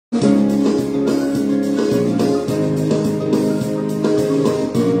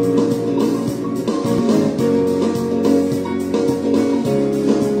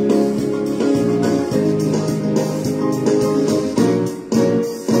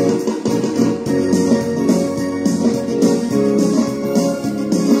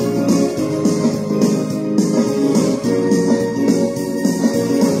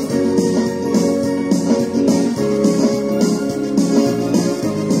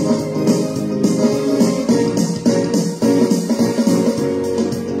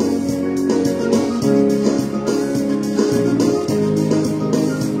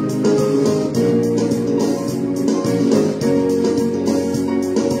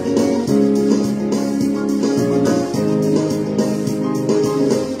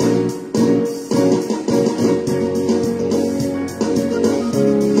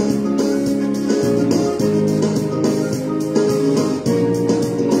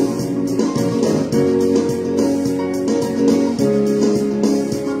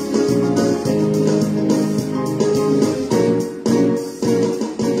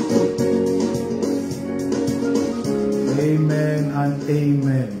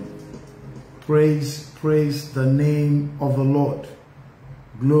amen. Praise the name of the Lord.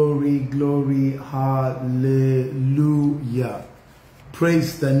 Glory, glory, hallelujah.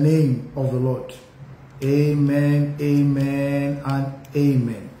 Praise the name of the Lord. Amen, amen, and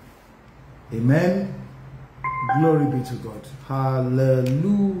amen. Amen. Glory be to God.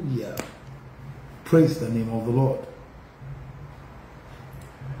 Hallelujah. Praise the name of the Lord.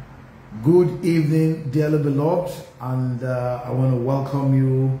 Good evening, dearly beloved, and I want to welcome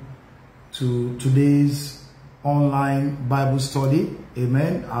you to today's online Bible study.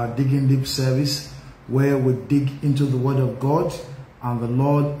 Amen. Our Digging Deep service, where we dig into the Word of God, and the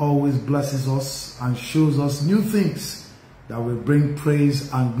Lord always blesses us and shows us new things that will bring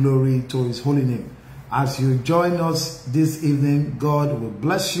praise and glory to His holy name. As you join us this evening, God will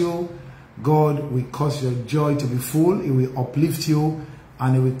bless you. God will cause your joy to be full. It will uplift you,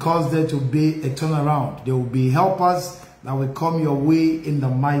 and it will cause there to be a turnaround. There will be helpers that will come your way in the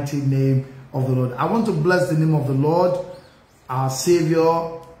mighty name of the Lord. I want to bless the name of the Lord, our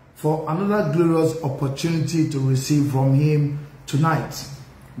Savior, for another glorious opportunity to receive from Him tonight.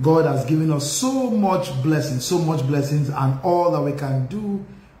 God has given us so much blessings, and all that we can do,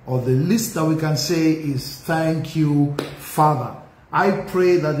 or the least that we can say, is thank you, Father. I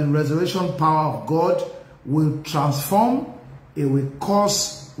pray that the resurrection power of God will transform. It will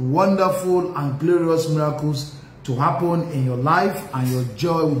cause wonderful and glorious miracles to happen in your life, and your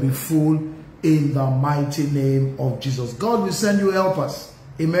joy will be full in the mighty name of Jesus. God will send you helpers.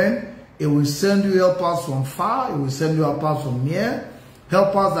 Amen. It will send you helpers from far. It will send you helpers from near.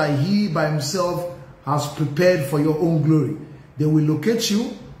 Helpers that He by Himself has prepared for your own glory. They will locate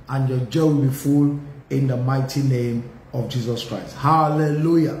you, and your joy will be full in the mighty name of Jesus Christ.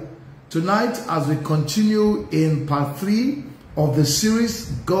 Hallelujah. Tonight, as we continue in part 3 of the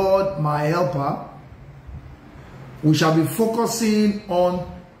series, God My Helper, we shall be focusing on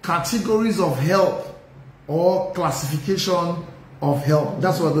categories of help, or classification of help.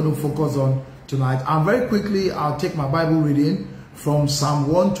 That's what we're going to focus on tonight. And very quickly, I'll take my Bible reading from Psalm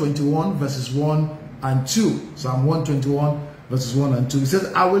 121 verses 1 and 2. Psalm 121 verses 1 and 2. It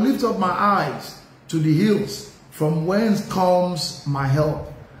says, I will lift up my eyes to the hills, from whence comes my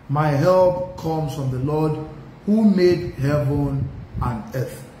help. My help comes from the Lord, who made heaven and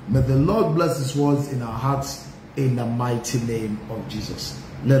earth. May the Lord bless His words in our hearts, in the mighty name of Jesus.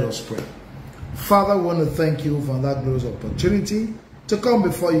 Let us pray. Father, we want to thank you for that glorious opportunity to come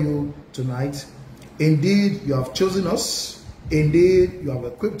before you tonight. Indeed, you have chosen us. Indeed, you have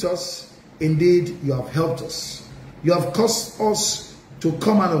equipped us. Indeed, you have helped us. You have caused us to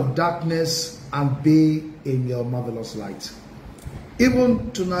come out of darkness and be in your marvelous light.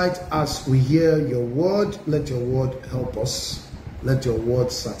 Even tonight, as we hear your word, let your word help us. Let your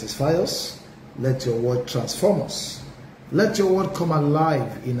word satisfy us. Let your word transform us. Let your word come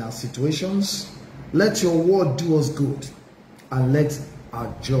alive in our situations. Let your word do us good. And let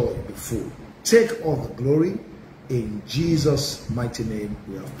our joy be full. Take all the glory. In Jesus' mighty name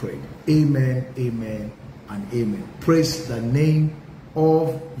we have prayed. Amen, amen, and amen. Praise the name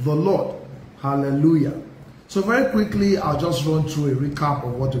of the Lord. Hallelujah. So very quickly, I'll just run through a recap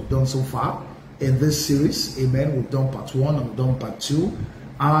of what we've done so far in this series. Amen. We've done part 1 and we've done part 2.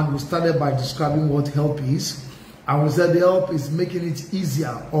 And we started by describing what help is. And we said the help is making it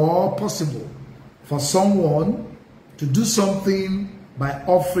easier or possible for someone to do something by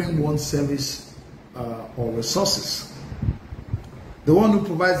offering one service or resources. The one who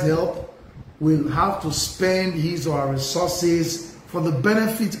provides help will have to spend his or her resources for the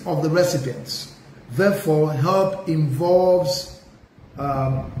benefit of the recipients. Therefore, help involves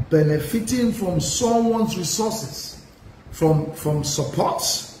benefiting from someone's resources, from support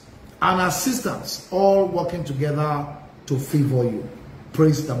and assistance, all working together to favor you.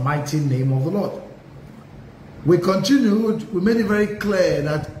 Praise the mighty name of the Lord. We continued, we made it very clear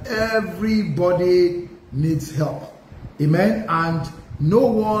that everybody needs help. Amen. And no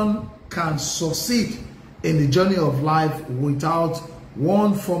one can succeed in the journey of life without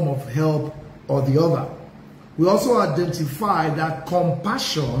one form of help or the other. We also identified that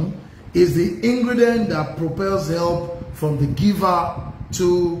compassion is the ingredient that propels help from the giver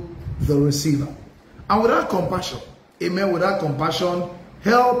to the receiver. And without compassion, amen, without compassion,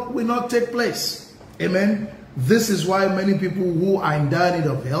 help will not take place. Amen. This is why many people who are in dire need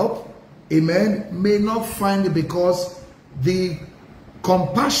of help, amen, may not find it, because the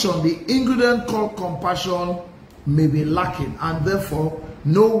compassion, the ingredient called compassion, may be lacking, and therefore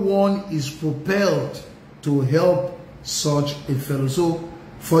no one is propelled to help such a fellow. So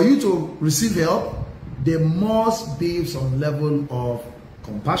for you to receive help, there must be some level of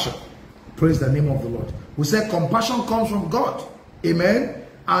compassion. Praise the name of the Lord. We said compassion comes from God. Amen.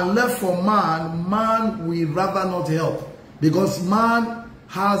 And left for man, man will rather not help. Because man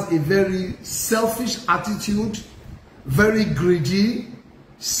has a very selfish attitude, very greedy,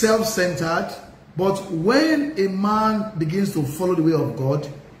 self-centered. But when a man begins to follow the way of God,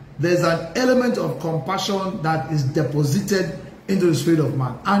 there's an element of compassion that is deposited into the spirit of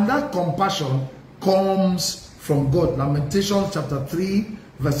man. And that compassion comes from God. Lamentations chapter 3,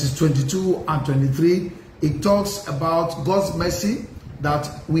 verses 22 and 23. It talks about God's mercy that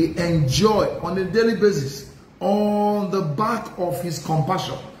we enjoy on a daily basis on the back of his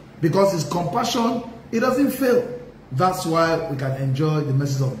compassion. Because his compassion, it doesn't fail. That's why we can enjoy the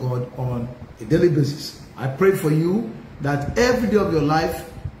mercies of God on a daily basis. I pray for you that every day of your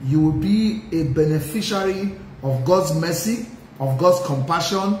life, you will be a beneficiary of God's mercy, of God's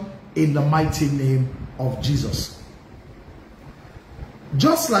compassion, in the mighty name of Jesus.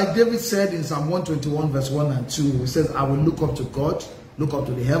 Just like David said in Psalm 121 verse 1 and 2, he says, I will look up to God, look up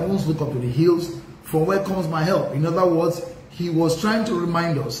to the heavens, look up to the hills, from where comes my help. In other words, he was trying to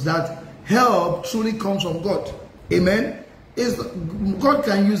remind us that help truly comes from God. Amen. God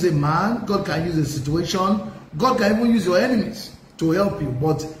can use a man, God can use a situation, God can even use your enemies to help you.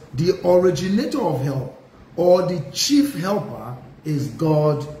 But the originator of help, or the chief helper, is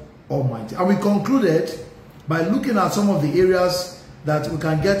God Almighty. And we concluded by looking at some of the areas that we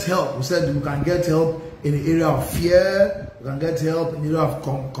can get help. We said we can get help in the area of fear, we can get help in the area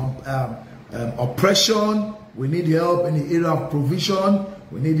of oppression, we need help in the area of provision,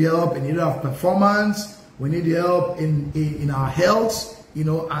 we need help in the area of performance, we need help in our health,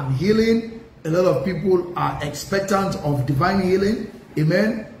 and healing. A lot of people are expectant of divine healing.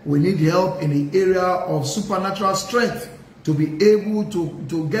 Amen. We need help in the area of supernatural strength to be able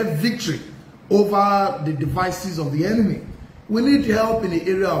to get victory over the devices of the enemy. We need help in the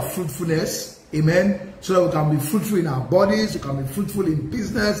area of fruitfulness. Amen. So that we can be fruitful in our bodies, we can be fruitful in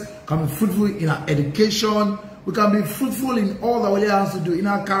business, we can be fruitful in our education, we can be fruitful in all that we have to do, in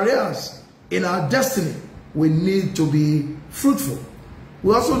our careers, in our destiny. We need to be fruitful.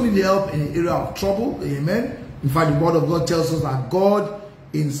 We also need help in the area of trouble. Amen. In fact, the word of God tells us that God,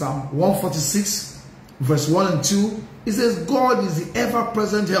 in Psalm 146, verse 1 and 2, it says, God is the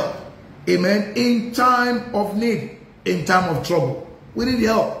ever-present help. Amen. In time of need, in time of trouble. We need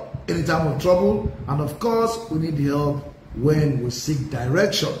help in time of trouble. And of course, we need help when we seek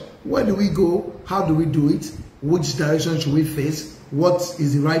direction. Where do we go? How do we do it? Which direction should we face? What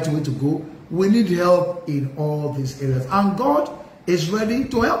is the right way to go? We need help in all these areas. And God is ready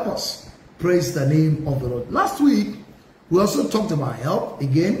to help us. Praise the name of the Lord. Last week, we also talked about help.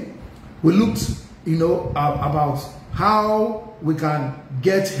 Again, we looked, about how we can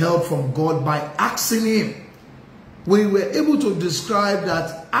get help from God by asking him. We were able to describe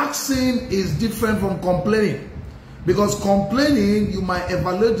that asking is different from complaining. Because complaining, you might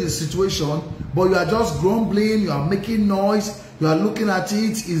evaluate the situation, but you are just grumbling, you are making noise, you are looking at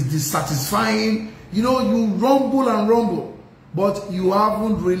it, it's dissatisfying. You rumble and rumble, but you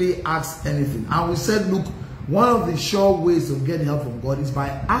haven't really asked anything. And we said, look, one of the sure ways to get help from God is by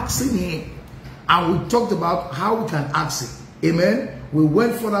asking him. And we talked about how we can ask him. Amen. We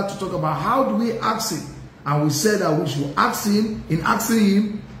went further to talk about how do we ask him. And we said that we should ask him. In asking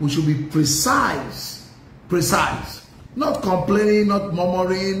him, we should be precise. Precise. Not complaining, not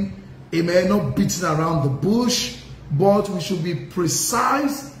murmuring. Amen. Not beating around the bush. But we should be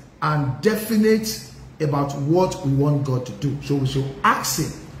precise and definite about what we want God to do. So we should ask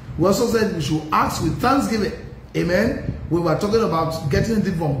him. We also said we should ask with thanksgiving. Amen. When we were talking about getting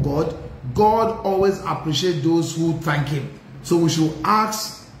anything from God, God always appreciates those who thank him. So we should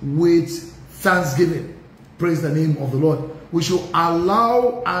ask with thanksgiving. Praise the name of the Lord. We should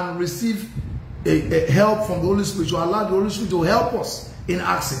allow and receive help from the Holy Spirit. We should allow the Holy Spirit to help us in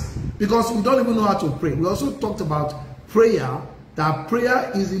asking. Because we don't even know how to pray. We also talked about prayer. That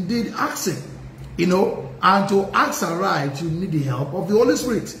prayer is indeed asking. And to ask aright, you need the help of the Holy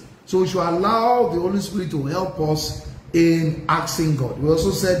Spirit. So we should allow the Holy Spirit to help us in asking God. We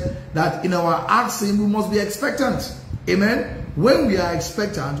also said that in our asking, we must be expectant. Amen. When we are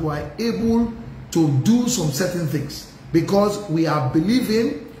expectant, we are able to do some certain things because we are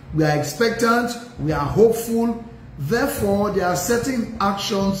believing, we are expectant, we are hopeful. Therefore, there are certain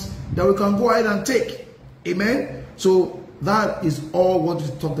actions that we can go ahead and take. Amen. So that is all what we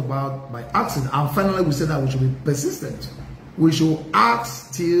talked about by asking. And finally, we said that we should be persistent. We should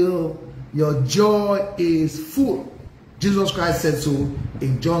ask till your joy is full. Jesus Christ said so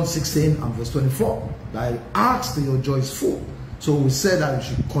in John 16 and verse 24. That ask till your joy is full. So we said that we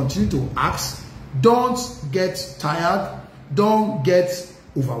should continue to ask. Don't get tired. Don't get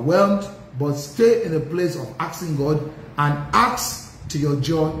overwhelmed. But stay in a place of asking God and ask till your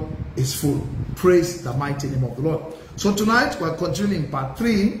joy is full. Praise the mighty name of the Lord. So tonight we're continuing in part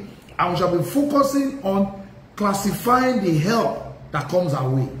 3, and we shall be focusing on classifying the help that comes our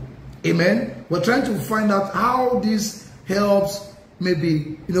way. Amen. We're trying to find out how these helps may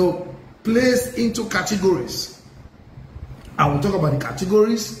be, placed into categories. And we'll talk about the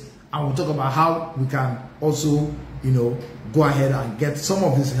categories, and we'll talk about how we can also, go ahead and get some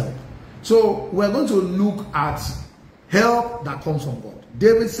of this help. So we're going to look at help that comes from God.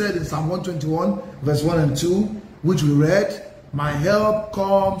 David said in Psalm 121, verse 1 and 2, which we read, my help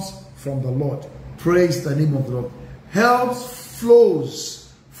comes from the Lord. Praise the name of the Lord. Help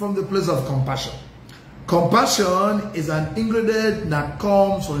flows from the place of compassion. Compassion is an ingredient that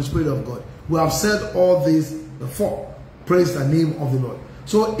comes from the Spirit of God. We have said all this before. Praise the name of the Lord.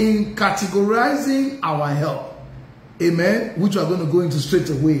 So in categorizing our help, amen, which we are going to go into straight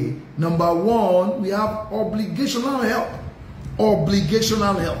away. Number 1, we have obligational help.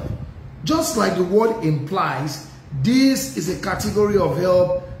 Obligational help. Just like the word implies, this is a category of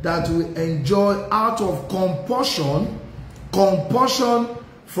help that we enjoy out of compulsion. Compulsion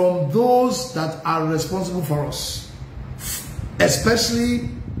from those that are responsible for us. Especially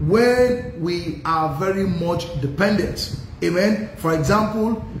when we are very much dependent. Amen. For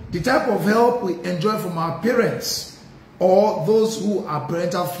example, the type of help we enjoy from our parents, or those who are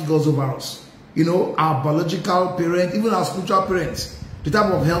parental figures over us. Our biological parents, even our spiritual parents. The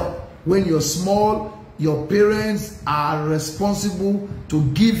type of help when you're small, your parents are responsible to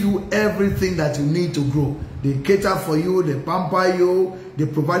give you everything that you need to grow. They cater for you, they pamper you, they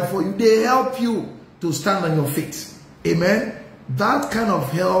provide for you, they help you to stand on your feet. Amen. That kind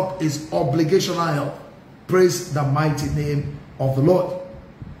of help is obligational help. Praise the mighty name of the Lord.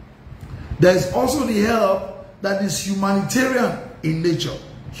 There's also the help that is humanitarian in nature.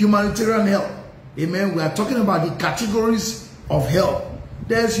 Humanitarian help. Amen. We are talking about the categories of help.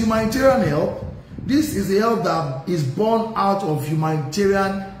 There's humanitarian help. This is the help that is born out of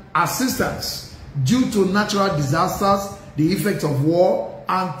humanitarian assistance due to natural disasters, the effects of war,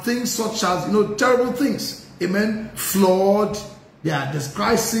 and things such as, terrible things. Amen. Flood, there's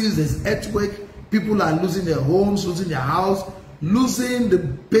crisis, there's earthquake. People are losing their homes, losing their house, losing the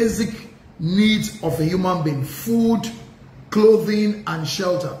basic needs of a human being, food, clothing, and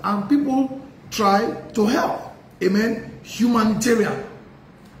shelter. And people try to help. Amen. Humanitarian.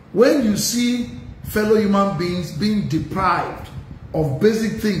 When you see fellow human beings being deprived of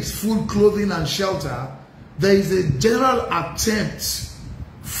basic things, food, clothing, and shelter, there is a general attempt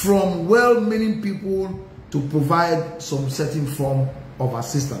from well-meaning people to provide some certain form of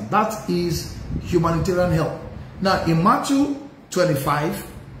assistance. That is humanitarian help. Now, in Matthew 25,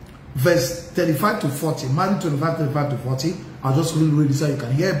 verse 35 to 40, Matthew 25, 35 to 40, I'll just read this so you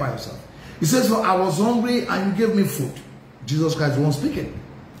can hear it by yourself. It says, for I was hungry and you gave me food. Jesus Christ won't speak it.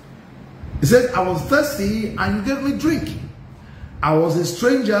 He said, I was thirsty and you gave me drink. I was a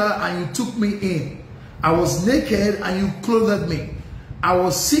stranger and you took me in. I was naked and you clothed me. I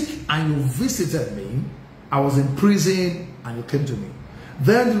was sick and you visited me. I was in prison and you came to me.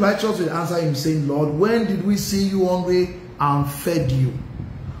 Then the righteous will answer him, saying, Lord, when did we see you hungry and fed you?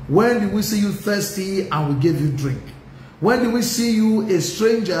 When did we see you thirsty and we gave you drink? When did we see you a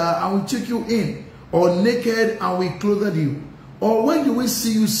stranger and we took you in? Or naked and we clothed you? Or when did we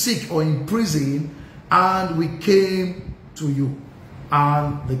see you sick or in prison and we came to you?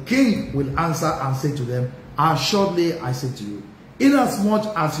 And the king will answer and say to them, assuredly I say to you, inasmuch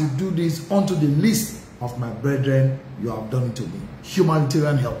as you do this unto the least of my brethren, you have done it to me.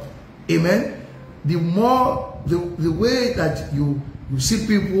 Humanitarian help. Amen. The way that you see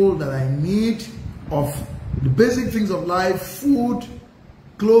people that are in need of the basic things of life, food,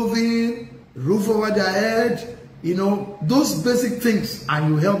 clothing, roof over their head, those basic things, and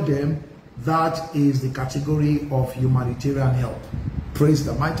you help them, that is the category of humanitarian help. Praise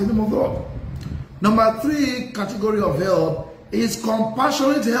the mighty name of God. Number 3 category of help is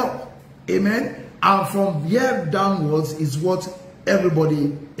compassionate help. Amen. And from here downwards is what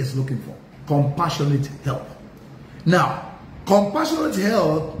everybody is looking for. Compassionate help. Now, compassionate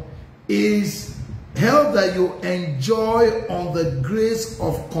help is help that you enjoy on the grace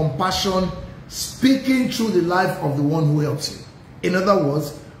of compassion speaking through the life of the one who helps you. In other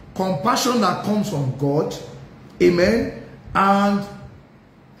words, compassion that comes from God. Amen. And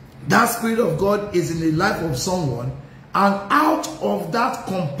that Spirit of God is in the life of someone, and out of that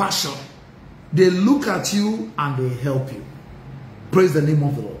compassion, they look at you and they help you. Praise the name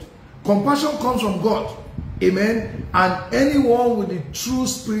of the Lord. Compassion comes from God. Amen. And anyone with the true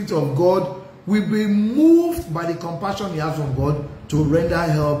Spirit of God will be moved by the compassion he has from God to render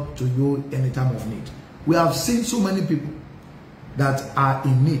help to you in a time of need. We have seen so many people that are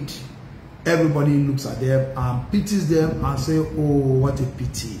in need. Everybody looks at them and pities them and say, oh, what a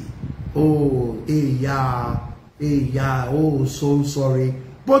pity. Oh, oh, so sorry.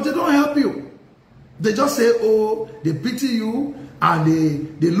 But they don't help you. They just say, oh, they pity you, and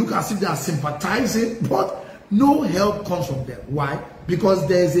they look as if they are sympathizing, but no help comes from them. Why? Because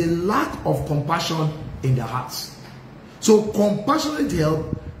there is a lack of compassion in their hearts. So compassionate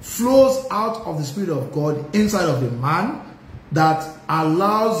help flows out of the Spirit of God inside of a man that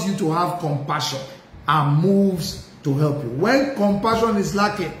allows you to have compassion and moves to help you. When compassion is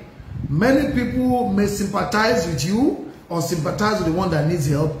lacking, many people may sympathize with you or sympathize with the one that needs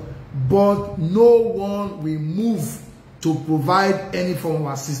help, but no one will move to provide any form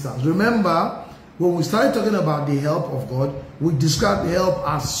of assistance. Remember, when we started talking about the help of God, we described help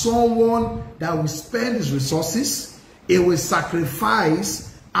as someone that will spend his resources, it will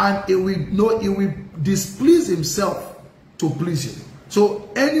sacrifice, and it will displease himself to please you. So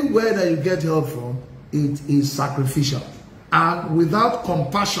anywhere that you get help from, it is sacrificial. And without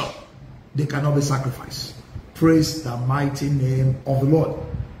compassion, they cannot be sacrificed. Praise the mighty name of the Lord.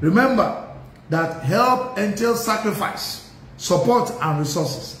 Remember that help entails sacrifice, support, and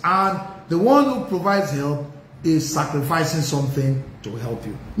resources. And the one who provides help is sacrificing something to help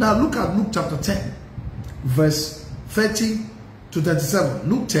you. Now look at Luke chapter 10, verse 30 to 37.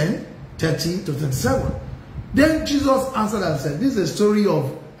 Luke 10, 30 to 37. Then Jesus answered and said, this is a story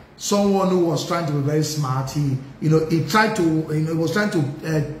of someone who was trying to be very smart. He was trying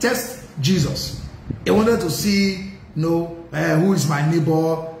to test Jesus. He wanted to see, who is my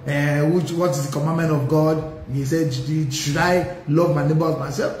neighbor, what is the commandment of God. He said, should I love my neighbor as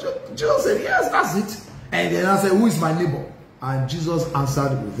myself? Jesus said, yes, that's it. And then I said, who is my neighbor? And Jesus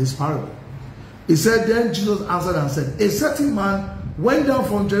answered with this parable. He said, then Jesus answered and said, a certain man went down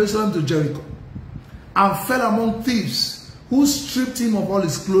from Jerusalem to Jericho and fell among thieves, who stripped him of all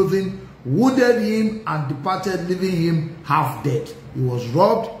his clothing, wounded him, and departed, leaving him half dead. He was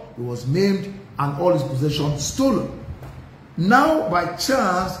robbed, he was maimed, and all his possessions stolen. Now, by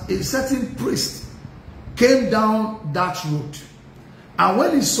chance, a certain priest came down that road, and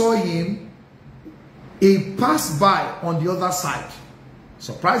when he saw him, he passed by on the other side.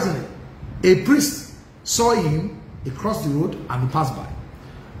 Surprisingly, a priest saw him, he crossed the road, and he passed by.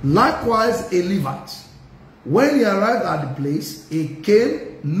 Likewise, a Levite, when he arrived at the place, he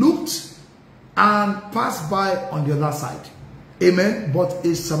came, looked, and passed by on the other side. Amen. But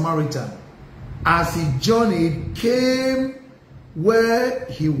a Samaritan, as he journeyed, came where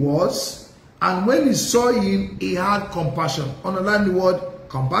he was, and when he saw him, he had compassion. Underline the word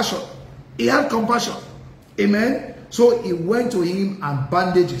compassion. He had compassion. Amen. So he went to him and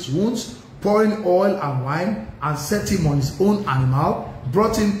bandaged his wounds, pouring oil and wine, and set him on his own animal,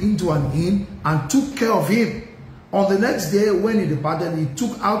 brought him into an inn, and took care of him. On the next day, when he departed, he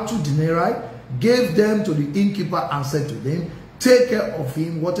took out 2 denarii, gave them to the innkeeper, and said to them, take care of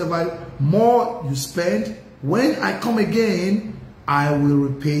him, whatever more you spend, when I come again, I will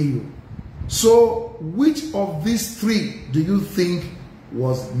repay you. So, which of these 3 do you think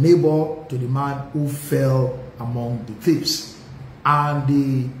was neighbor to the man who fell among the thieves? And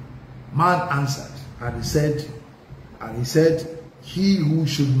the man answered, and he said, he who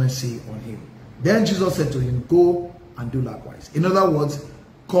showed mercy on him. Then Jesus said to him, go and do likewise. In other words,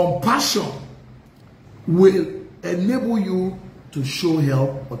 compassion will enable you to show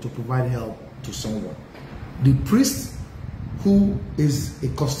help or to provide help to someone. The priest, who is a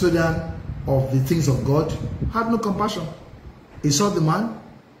custodian of the things of God, had no compassion. He saw the man,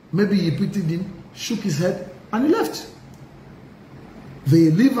 maybe he pitied him, shook his head, and he left.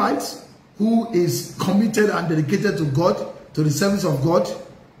 The Levite, who is committed and dedicated to God, to the service of God,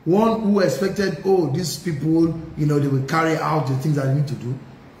 one who expected, oh, these people, they will carry out the things that they need to do.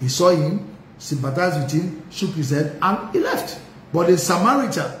 He saw him, sympathized with him, shook his head, and he left. But the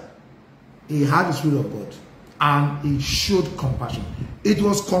Samaritan, he had the Spirit of God, and he showed compassion. It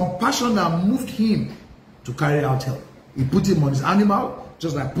was compassion that moved him to carry out help. He put him on his animal,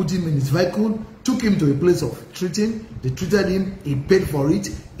 just like put him in his vehicle, took him to a place of treating. They treated him, he paid for it,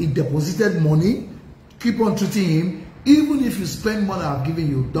 he deposited money, keep on treating him. Even if you spend money I've given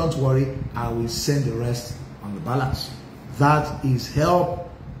you, don't worry, I will send the rest on the balance. That is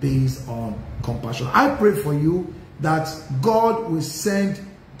help based on compassion. I pray for you that God will send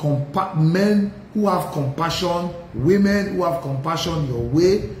men who have compassion, women who have compassion your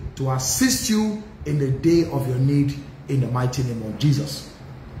way to assist you in the day of your need, in the mighty name of Jesus.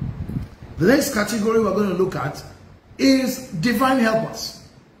 The next category we're going to look at is divine helpers.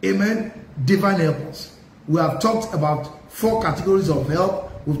 Amen. Divine helpers. We have talked about 4 categories of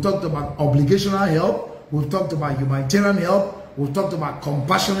help. We've talked about obligational help. we've talked about humanitarian help, we've talked about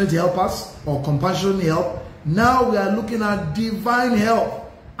compassionate helpers or compassionate help. Now we are looking at divine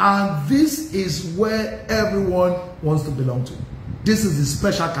help. And this is where everyone wants to belong to. This is the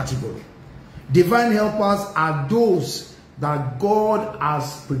special category. Divine helpers are those that God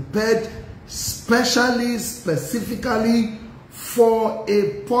has prepared specifically for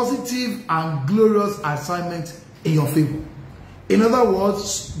a positive and glorious assignment in your favor. In other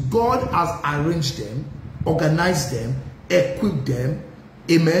words, God has arranged them, organized them, equipped them,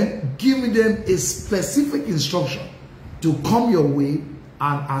 amen, giving them a specific instruction to come your way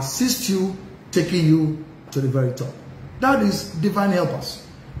and assist you, taking you to the very top. That is divine helpers.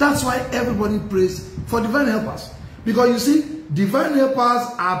 That's why everybody prays for divine helpers. Because you see, divine helpers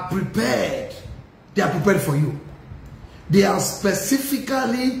are prepared. They are prepared for you. They are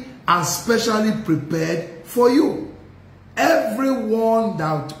specifically and specially prepared for you. Everyone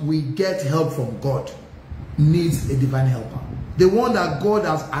that we get help from God needs a divine helper. The one that God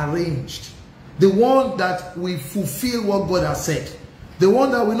has arranged. The one that will fulfill what God has said. The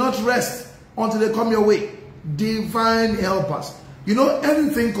one that will not rest until they come your way. Divine helpers. You know,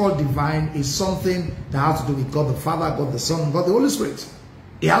 anything called divine is something that has to do with God the Father, God the Son, God the Holy Spirit.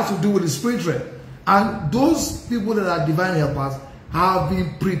 It has to do with the spirit realm. And those people that are divine helpers have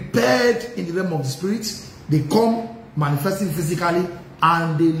been prepared in the realm of the spirit. They come manifesting physically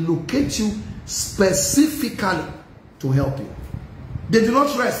and they locate you specifically to help you. They do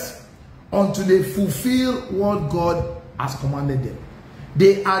not rest until they fulfill what God has commanded them.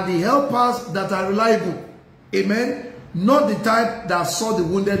 They are the helpers that are reliable. Amen. Not the type that saw the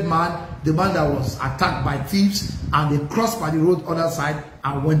wounded man, the man that was attacked by thieves, and they crossed by the road other side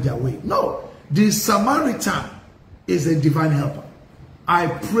and went their way. No. The Samaritan is a divine helper. I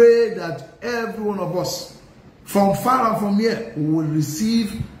pray that every one of us, from far and from here, will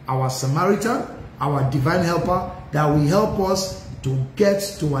receive our Samaritan, our divine helper, that will help us to get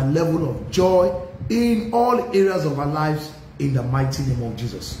to a level of joy in all areas of our lives in the mighty name of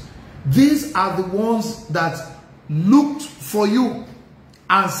Jesus. These are the ones that looked for you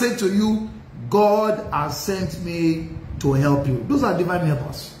and said to you, God has sent me to help you. Those are divine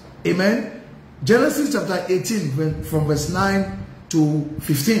helpers. Amen. Genesis chapter 18 from verse 9 to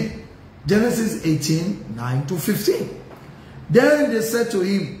 15. Genesis 18, 9 to 15. Then they said to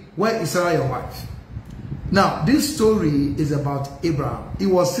him, where is Sarah your wife? Now, this story is about Abraham. He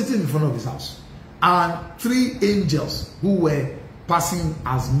was sitting in front of his house. And 3 angels who were passing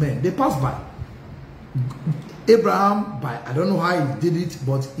as men, they passed by. Abraham, I don't know how he did it,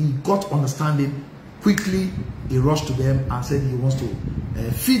 but he got understanding. Quickly, he rushed to them and said he wants to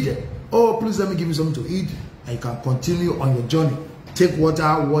feed them. Oh, please let me give you something to eat, and you can continue on your journey. Take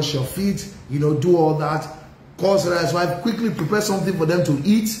water, wash your feet, do all that. Call Sarah's wife, quickly prepare something for them to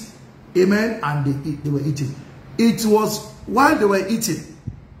eat. Amen. And they were eating. It was while they were eating,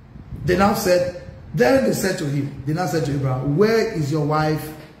 they said to Abraham, where is your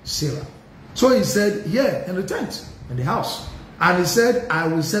wife Sarah? So he said, here in the tent, in the house. And he said, I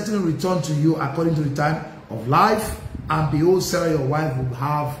will certainly return to you according to the time of life. And behold, Sarah your wife will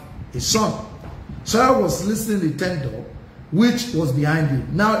have a son. Sarah was listening to the tent door, which was behind him.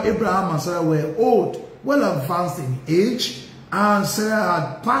 Now Abraham and Sarah were old, well advanced in age, and Sarah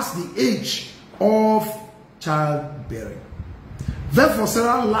had passed the age of childbearing. Therefore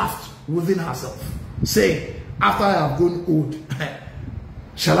Sarah laughed within herself, saying, after I have grown old,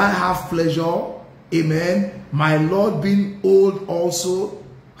 shall I have pleasure? Amen. My Lord being old also.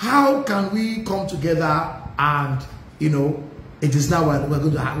 How can we come together and, it is now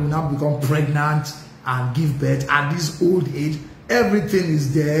we'll now become pregnant and give birth at this old age? Everything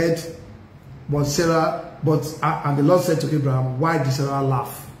is dead. And the Lord said to Abraham, why did Sarah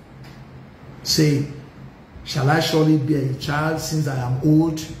laugh? Say, shall I surely bear a child since I am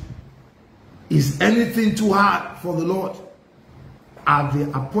old? Is anything too hard for the Lord? At the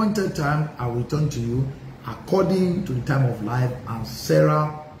appointed time, I will return to you according to the time of life, and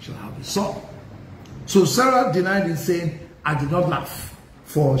Sarah shall have a son. So Sarah denied it, saying, I did not laugh,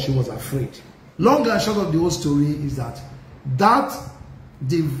 for she was afraid. Long and short of the whole story is that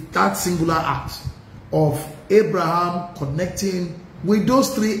singular act of Abraham connecting with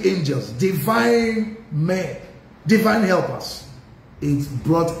those 3 angels, divine men, divine helpers, it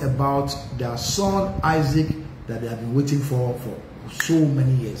brought about their son Isaac that they have been waiting for so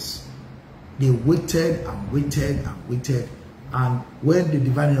many years. They waited and waited and waited, and when the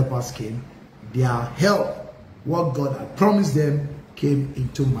divine helpers came, their help, what God had promised them, came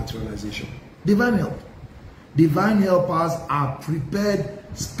into materialization. Divine help. Divine helpers are prepared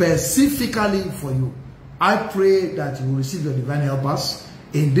specifically for you. I pray that you will receive your divine helpers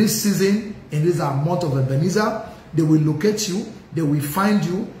in this season. in this month of Ebenezer. They will locate you. They will find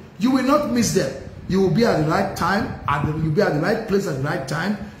you. You will not miss them. You will be at the right time. You'll be at the right place at the right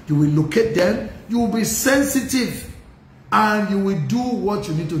time. You will locate them. You will be sensitive. And you will do what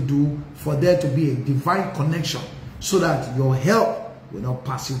you need to do for there to be a divine connection so that your help will not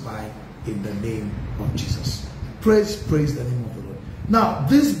pass you by in the name of Jesus. Praise the name of the Lord. Now,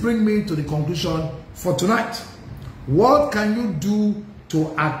 this brings me to the conclusion for tonight. What can you do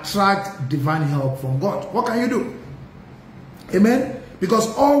to attract divine help from God? What can you do? Amen?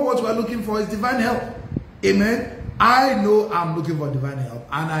 Because all what we are looking for is divine help. Amen? I know I'm looking for divine help.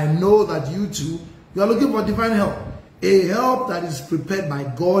 And I know that you too, you are looking for divine help. A help that is prepared by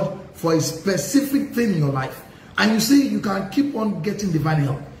God for a specific thing in your life. And you see, you can keep on getting divine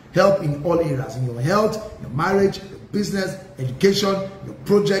help. Help in all areas. In your health, your marriage, your business, education, your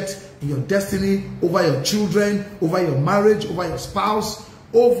projects, in your destiny, over your children, over your marriage, over your spouse,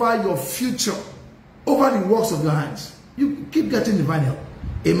 over your future, over the works of your hands. You keep getting divine help.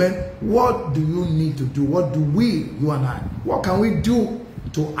 Amen. What do you need to do? What do we, you and I, what can we do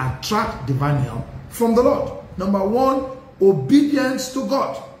to attract divine help from the Lord? Number one, obedience to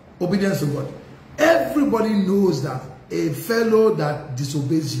God. Obedience to God. Everybody knows that a fellow that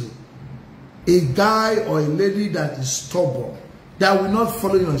disobeys you, a guy or a lady that is stubborn, that will not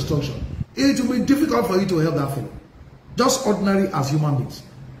follow your instruction, it will be difficult for you to help that fellow. Just ordinary as human beings.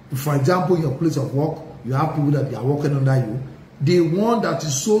 For example, in your place of work, you have people that are working under you. The one that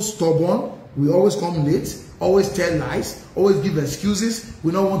is so stubborn will always come late, always tell lies, always give excuses,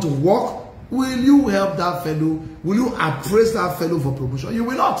 will not want to work. Will you help that fellow? Will you appraise that fellow for promotion? You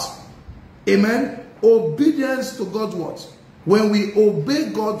will not. Amen. Obedience to God's word. When we obey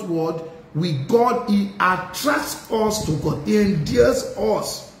God's word, He attracts us to God. He endears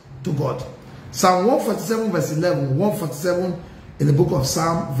us to God. Psalm 147 verse 11. 147 in the book of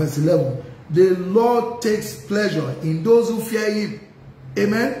Psalm verse 11. The Lord takes pleasure in those who fear Him.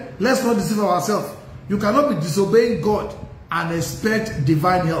 Amen. Let's not deceive ourselves. You cannot be disobeying God and expect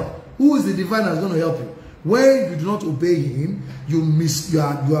divine help. Who is the divine that's going to help you? When you do not obey Him, you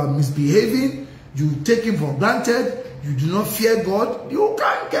are misbehaving, you take Him for granted, you do not fear God, you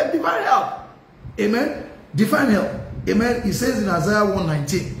can't get divine help. Amen? Divine help. Amen? It says in Isaiah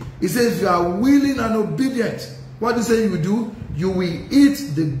 1:19, it says, if you are willing and obedient, what does it say you will do? You will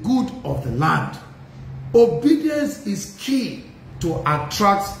eat the good of the land. Obedience is key to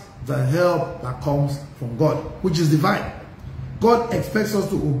attract the help that comes from God, which is divine. God expects us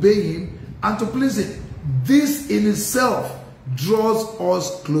to obey Him and to please Him. This in itself draws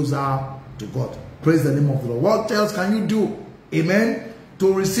us closer to God. Praise the name of the Lord. What else can you do? Amen.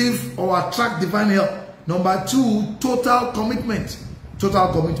 To receive or attract divine help. Number two, total commitment.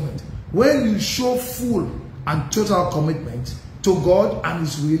 Total commitment. When you show full and total commitment to God and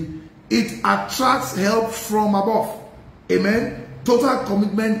His will, it attracts help from above. Amen. Total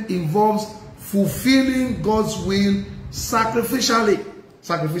commitment involves fulfilling God's will sacrificially.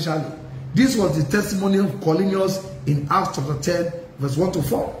 This was the testimony of Cornelius in Acts chapter 10 verse 1 to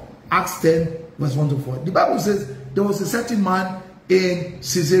 4. Acts 10 verse 1 to 4. The Bible says there was a certain man in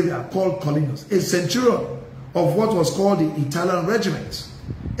Caesarea called Cornelius, a centurion of what was called the Italian regiment,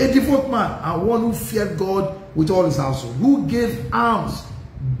 a devout man and one who feared God with all his household, who gave alms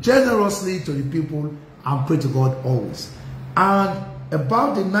generously to the people and prayed to God always. And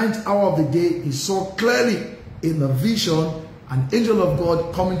about the 9th hour of the day, he saw clearly in the vision an angel of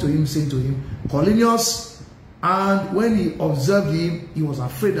God coming to him, saying to him, Cornelius. And when he observed him, he was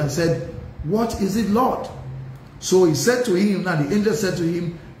afraid and said, what is it, Lord? So he said to him, and the angel said to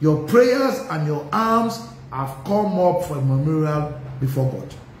him, your prayers and your alms have come up for a memorial before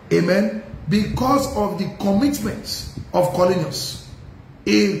God. Amen. Because of the commitment of Cornelius,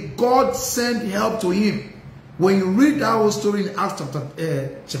 God sent help to him. When you read that whole story in Acts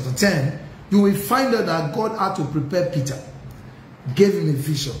chapter 10, you will find out that God had to prepare Peter, gave him a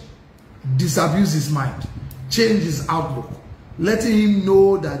vision, disabuse his mind, change his outlook, letting him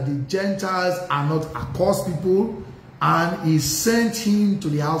know that the Gentiles are not accursed people, and he sent him to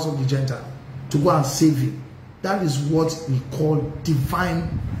the house of the Gentile to go and save him. That is what we call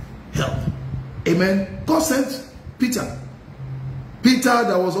divine help. Amen. God sent Peter. Peter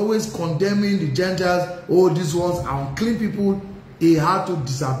that was always condemning the Gentiles, oh, these ones are unclean people. He had to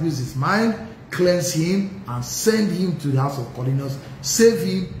disabuse his mind, cleanse him, and send him to the house of Cornelius, save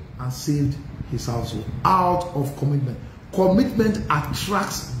him, and saved his household out of commitment. Commitment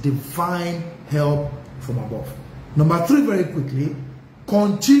attracts divine help from above. Number 3, very quickly,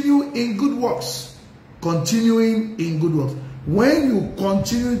 continue in good works. Continuing in good works. When you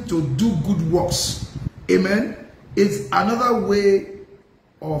continue to do good works, amen, it's another way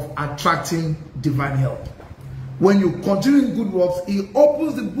of attracting divine help. When you continue in good works, he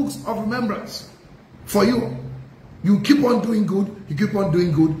opens the books of remembrance for you. You keep on doing good, you keep on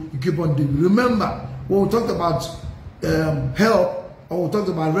doing good, you keep on doing good. Remember, when we talked about help, or we talked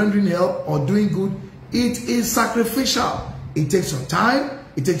about rendering help or doing good, it is sacrificial. It takes your time,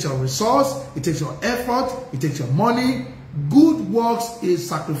 it takes your resource, it takes your effort, it takes your money. Good works is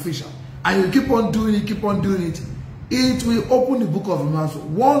sacrificial. And you keep on doing it, keep on doing it. It will open the book of remembrance.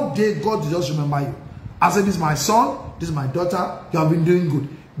 One day, God will just remember you. I said, this is my son, this is my daughter, you have been doing good.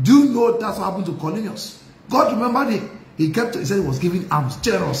 Do you know that's what happened to Cornelius? God remembered him. He said he was giving alms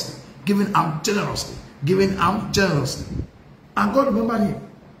generously, giving alms generously, giving alms generously. And God remembered him.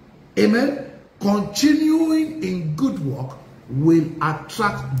 Amen. Continuing in good work will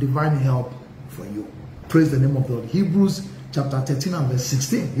attract divine help for you. Praise the name of the Lord. Hebrews chapter 13 and verse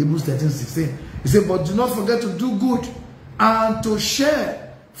 16. Hebrews 13, 16. He said, but do not forget to do good and to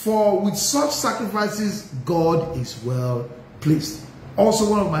share, for with such sacrifices God is well pleased. Also,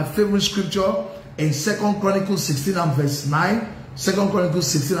 one of my favorite scripture in 2 Chronicles 16 and verse 9. 2 Chronicles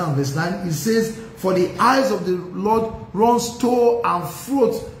 16 and verse 9. It says, for the eyes of the Lord runs to and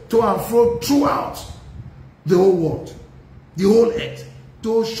fro throughout the whole world, the whole earth,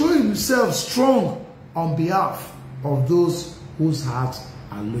 to show himself strong on behalf of those whose hearts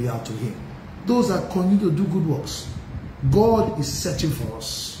are loyal to him. Those that continue to do good works. God is searching for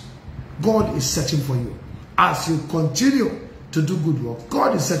us. God is searching for you. As you continue to do good work,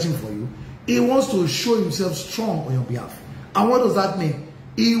 God is searching for you. He wants to show himself strong on your behalf. And what does that mean?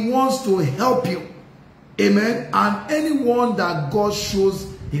 He wants to help you. Amen. And anyone that God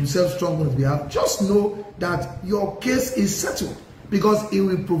shows himself strong on his behalf, just know that your case is settled, because he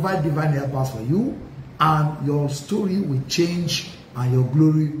will provide divine helpers for you, and your story will change and your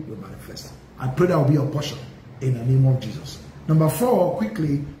glory will manifest. I pray that will be your portion in the name of Jesus. Number 4,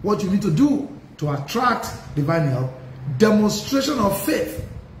 quickly, what you need to do to attract divine help: demonstration of faith.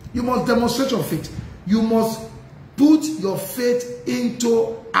 You must demonstrate your faith. You must put your faith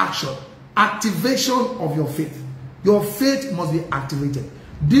into action. Activation of your faith. Your faith must be activated.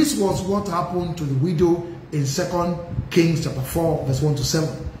 This was what happened to the widow in 2 Kings chapter 4 verse 1 to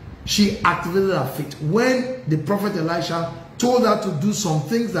 7. She activated her faith. When the prophet Elisha told her to do some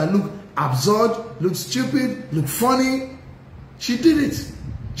things that look absurd, look stupid, look funny, she did it.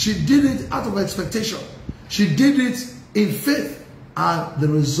 She did it out of expectation. She did it in faith, and the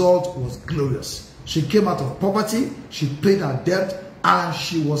result was glorious. She came out of poverty, she paid her debt, and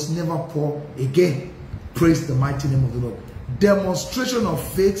she was never poor again. Praise the mighty name of the Lord. Demonstration of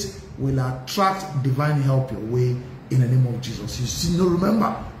faith will attract divine help your way in the name of Jesus. You see, no, remember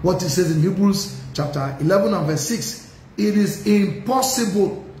what it says in Hebrews chapter 11 and verse 6. It is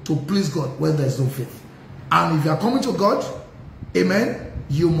impossible to please God when there is no faith. And if you are coming to God, amen,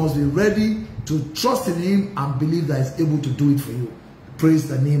 you must be ready to trust in him and believe that he's able to do it for you. Praise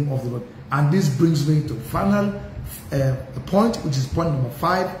the name of the Lord. And this brings me to the final point, which is point number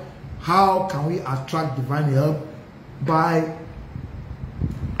 5. How can we attract divine help? By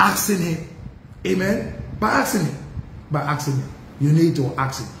asking him. Amen. By asking him. By asking him. You need to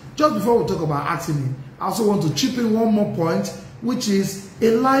ask him. Just before we talk about asking him, I also want to chip in one more point, which is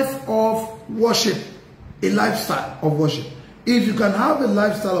a life of worship. A lifestyle of worship. If you can have a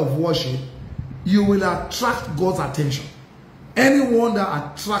lifestyle of worship, you will attract God's attention. Anyone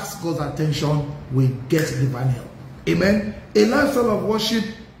that attracts God's attention will get divine help. Amen. A lifestyle of worship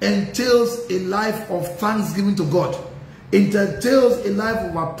entails a life of thanksgiving to God. It entails a life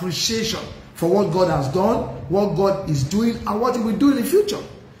of appreciation for what God has done, what God is doing, and what he will do in the future.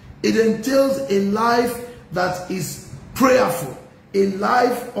 It entails a life that is prayerful, a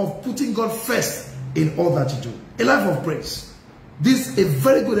life of putting God first in all that you do, a life of praise. This, a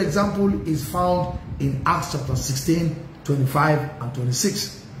very good example, is found in Acts chapter 16, 25 and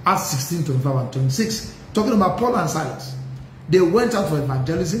 26. Acts 16, 25 and 26, talking about Paul and Silas. They went out for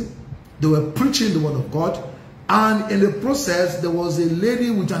evangelism. They were preaching the word of God. And in the process, there was a lady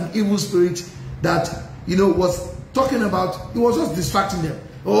with an evil spirit that, was talking about, it was just distracting them.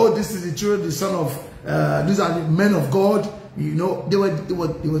 Oh, this is the children, the son of, these are the men of God. They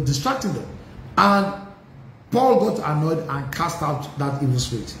were distracting them. And Paul got annoyed and cast out that evil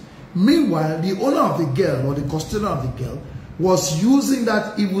spirit. Meanwhile, the owner of the girl, or the custodian of the girl, was using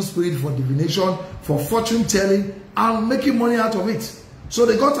that evil spirit for divination, for fortune telling, and making money out of it. So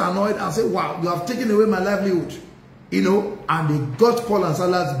they got annoyed and said, wow, you have taken away my livelihood. And they got Paul and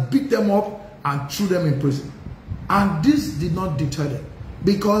Silas, beat them up, and threw them in prison. And this did not deter them,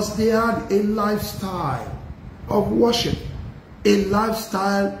 because they had a lifestyle of worship, a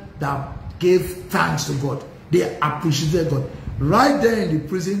lifestyle that gave thanks to God. They appreciated God. Right there in the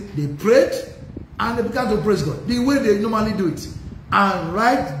prison, they prayed and they began to praise God the way they normally do it. And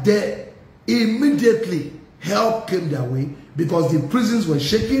right there, immediately, help came their way because the prisons were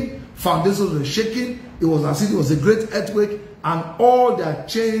shaking, foundations were shaking. It was as if it was a great earthquake, and all their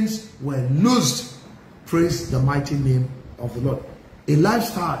chains were loosed. Praise the mighty name of the Lord. A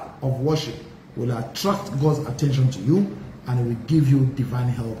lifestyle of worship will attract God's attention to you, and it will give you divine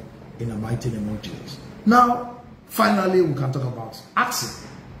help in the mighty name of Jesus. Now, finally, we can talk about asking.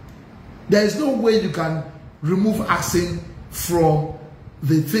 There is no way you can remove asking from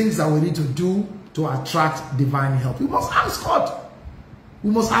the things that we need to do to attract divine help. You must ask God. We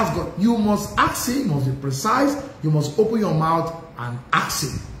must ask God. You must ask Him. You must be precise. You must open your mouth and ask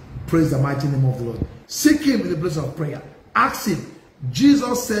Him. Praise the mighty name of the Lord. Seek Him in the place of prayer. Ask Him.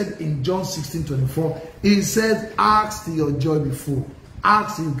 Jesus said in John 16:24, He said, ask till your joy be full.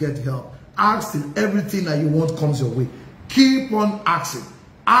 Ask till you get help. Ask till everything that you want comes your way. Keep on asking.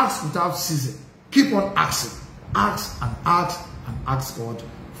 Ask without ceasing. Keep on asking. Ask and ask and ask God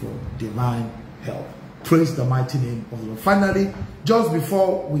for divine help. Praise the mighty name of the Lord. Finally, just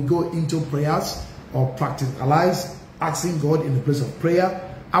before we go into prayers or practicalize asking God in the place of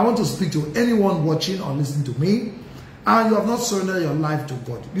prayer, I want to speak to anyone watching or listening to me, and you have not surrendered your life to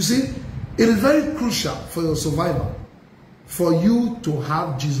God. You see, it is very crucial for your survival for you to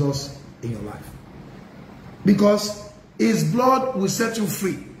have Jesus in your life, because His blood will set you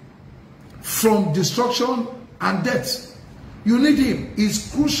free from destruction and death. You need Him.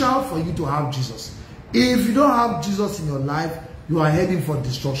 It's crucial for you to have Jesus. If you don't have Jesus in your life, you are heading for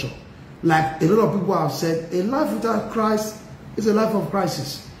destruction. Like a lot of people have said, a life without Christ is a life of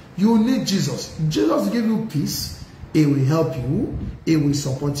crisis. You need Jesus. Jesus will give you peace. He will help you. He will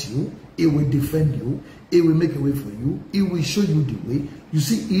support you. He will defend you. He will make a way for you. He will show you the way. You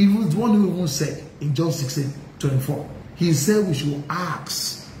see, He was the one who even said in John 16:24, He said we should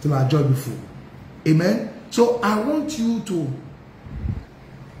ask till our joy be full. Amen. So I want you to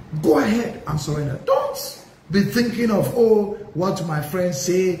go ahead and surrender. Don't be thinking of, oh, what do my friends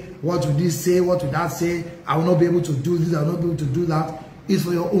say? What will this say? What will that say? I will not be able to do this. I will not be able to do that. It's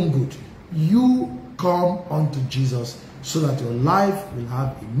for your own good. You come unto Jesus so that your life will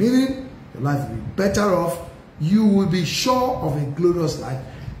have a meaning. Your life will be better off. You will be sure of a glorious life.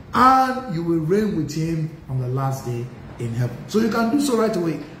 And you will reign with Him on the last day in heaven. So you can do so right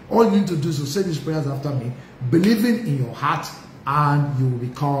away. All you need to do is to say these prayers after me, believing in your heart, and you will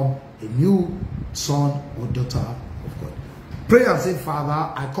become a new son or daughter of God. Pray and say,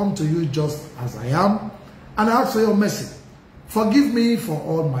 Father, I come to you just as I am, and I ask for your mercy. Forgive me for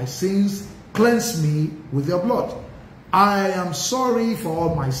all my sins. Cleanse me with your blood. I am sorry for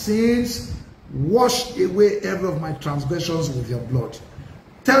all my sins. Wash away every of my transgressions with your blood.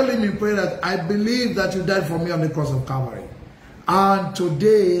 Tell Him in prayer that I believe that you died for me on the cross of Calvary. And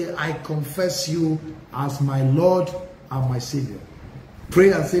today I confess you as my Lord and my Savior.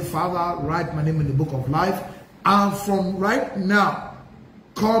 Pray and say, Father, write my name in the book of life. And from right now,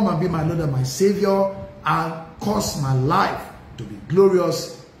 come and be my Lord and my Savior, and cause my life to be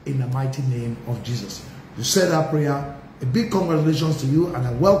glorious in the mighty name of Jesus. You said that prayer. A big congratulations to you, and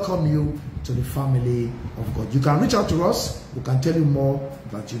I welcome you to the family of God. You can reach out to us. We can tell you more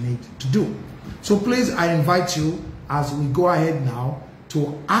that you need to do. So please, I invite you as we go ahead now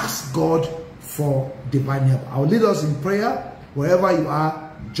to ask God for divine help. I will lead us in prayer. Wherever you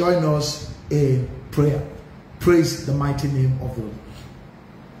are, join us in prayer. Praise the mighty name of the Lord.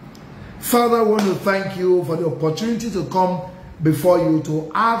 Father, I want to thank you for the opportunity to come before you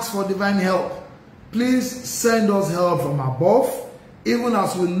to ask for divine help. Please send us help from above, even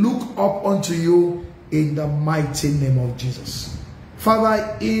as we look up unto you in the mighty name of Jesus.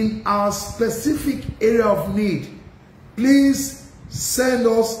 Father, in our specific area of need, please send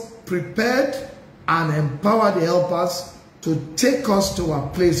us prepared and empower the helpers to take us to a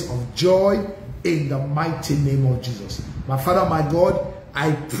place of joy in the mighty name of Jesus. My Father, my God,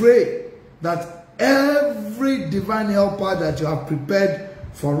 I pray that every divine helper that you have prepared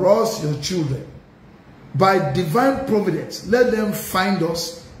for us, your children, by divine providence, let them find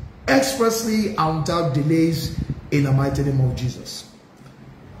us expressly and without delays in the mighty name of Jesus.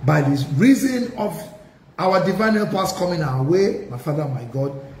 By this reason of our divine helpers coming our way, my Father, my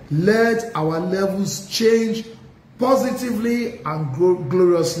God, let our levels change positively and grow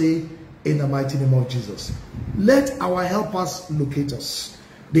gloriously in the mighty name of Jesus. Let our helpers locate us.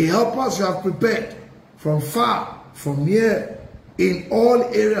 The helpers you have prepared from far, from near, in all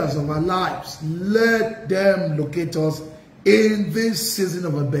areas of our lives, let them locate us in this season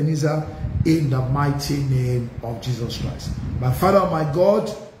of Ebenezer in the mighty name of Jesus Christ. My Father, my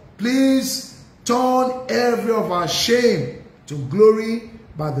God, please turn every of our shame to glory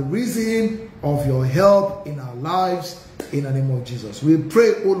by the reason of your help in our lives, in the name of Jesus. We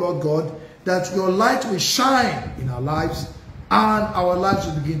pray, O Lord God, that your light will shine in our lives and our lives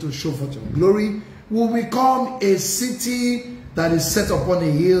will begin to show forth your glory. We will become a city that is set upon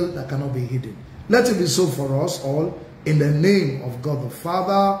a hill that cannot be hidden. Let it be so for us all, in the name of God the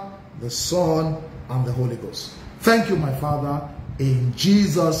Father, the Son, and the Holy Ghost. Thank you, my Father. In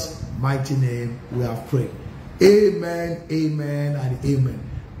Jesus' mighty name we have prayed. Amen, amen, and amen.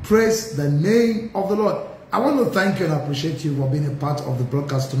 Praise the name of the Lord. I want to thank you and appreciate you for being a part of the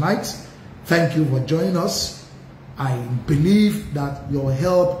broadcast tonight. Thank you for joining us. I believe that your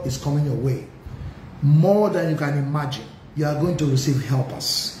help is coming your way. More than you can imagine. You are going to receive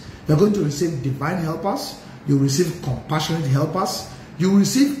helpers. You are going to receive divine helpers. You will receive compassionate helpers. You will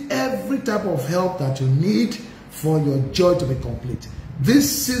receive every type of help that you need for your joy to be complete.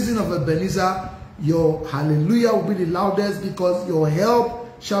 This season of Ebenezer, your hallelujah will be the loudest because your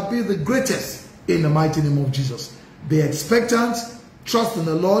help shall be the greatest in the mighty name of Jesus. Be expectant, trust in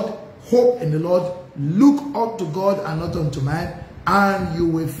the Lord, hope in the Lord, look up to God and not unto man, and you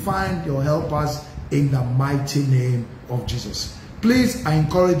will find your helpers in the mighty name of Jesus. Please, I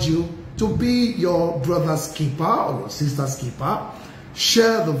encourage you to be your brother's keeper or your sister's keeper.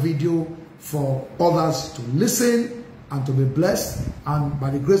 Share the video for others to listen and to be blessed. And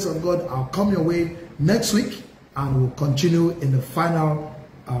by the grace of God, I'll come your way next week and we'll continue in the final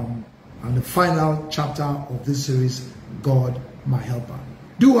chapter of this series, God, my helper.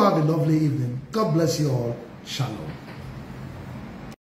 Do have a lovely evening. God bless you all. Shalom.